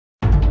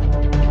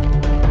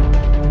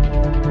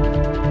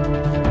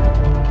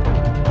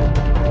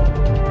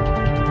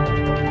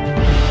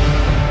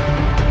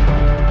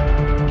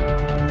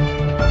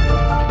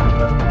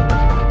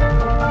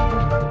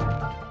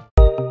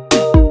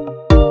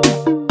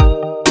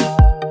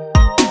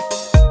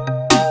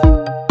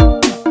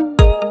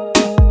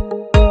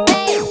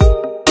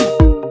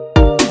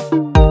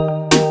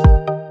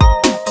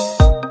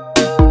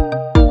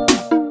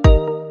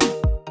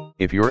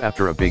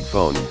after a big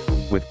phone,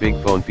 with big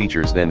phone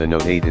features, then the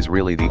Note 8 is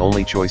really the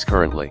only choice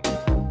currently.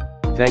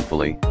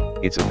 Thankfully,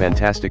 it's a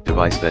fantastic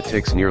device that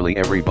ticks nearly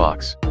every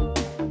box.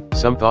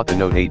 Some thought the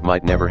Note 8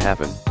 might never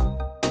happen.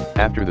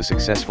 After the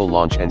successful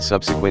launch and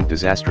subsequent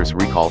disastrous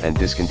recall and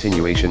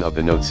discontinuation of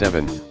the Note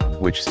 7,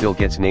 which still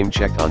gets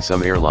name-checked on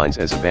some airlines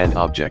as a banned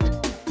object,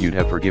 you'd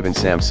have forgiven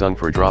Samsung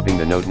for dropping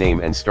the Note name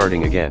and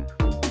starting again.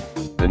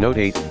 The Note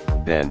 8,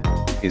 then,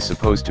 is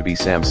supposed to be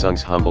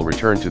Samsung's humble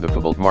return to the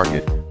fabled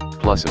market,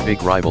 plus a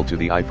big rival to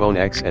the iPhone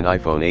X and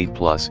iPhone 8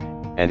 Plus,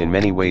 and in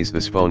many ways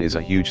this phone is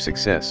a huge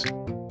success.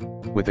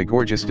 With a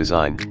gorgeous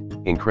design,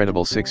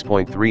 incredible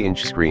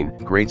 6.3-inch screen,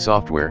 great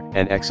software,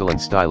 and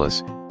excellent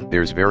stylus,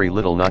 there's very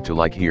little not to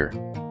like here.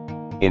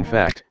 In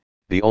fact,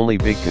 the only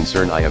big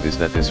concern I have is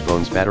that this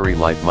phone's battery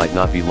life might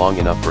not be long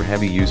enough for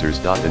heavy users.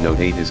 The Note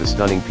 8 is a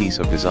stunning piece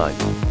of design.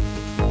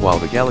 While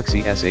the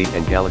Galaxy S8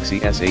 and Galaxy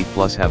S8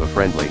 Plus have a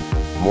friendly,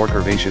 more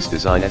curvaceous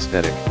design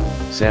aesthetic,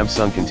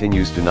 Samsung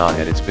continues to nod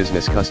at its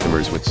business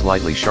customers with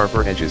slightly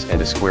sharper edges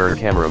and a squarer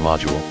camera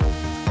module.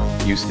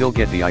 You still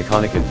get the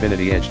iconic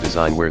infinity edge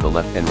design where the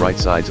left and right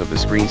sides of the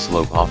screen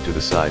slope off to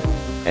the side,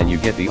 and you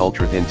get the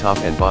ultra-thin top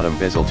and bottom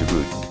bezel to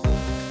boot.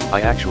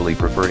 I actually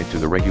prefer it to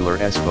the regular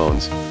S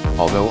phones,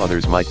 although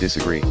others might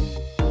disagree.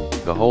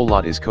 The whole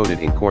lot is coated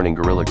in Corning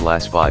Gorilla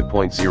Glass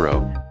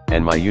 5.0,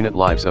 and my unit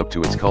lives up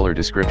to its color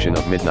description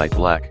of midnight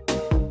black.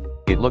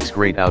 It looks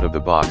great out of the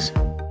box,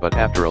 but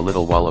after a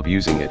little while of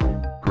using it,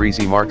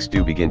 greasy marks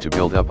do begin to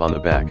build up on the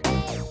back.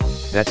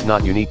 That's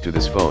not unique to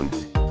this phone,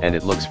 and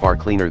it looks far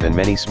cleaner than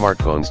many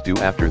smartphones do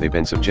after they've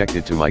been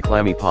subjected to my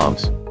clammy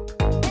palms.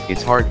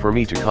 It's hard for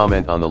me to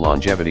comment on the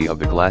longevity of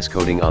the glass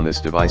coating on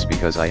this device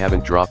because I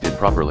haven't dropped it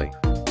properly.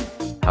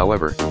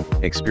 However,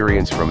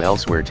 experience from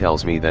elsewhere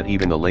tells me that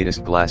even the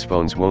latest glass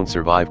phones won't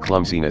survive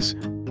clumsiness.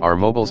 Our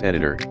mobiles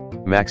editor,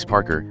 Max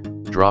Parker,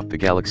 dropped the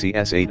Galaxy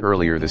S8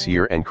 earlier this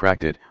year and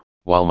cracked it,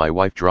 while my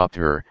wife dropped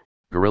her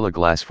Gorilla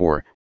Glass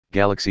 4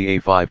 Galaxy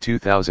A5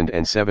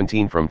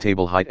 2017 from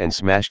table height and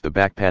smashed the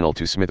back panel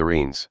to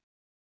smithereens.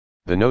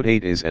 The Note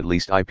 8 is at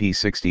least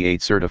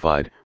IP68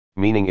 certified,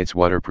 meaning it's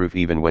waterproof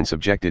even when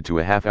subjected to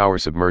a half-hour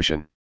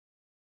submersion.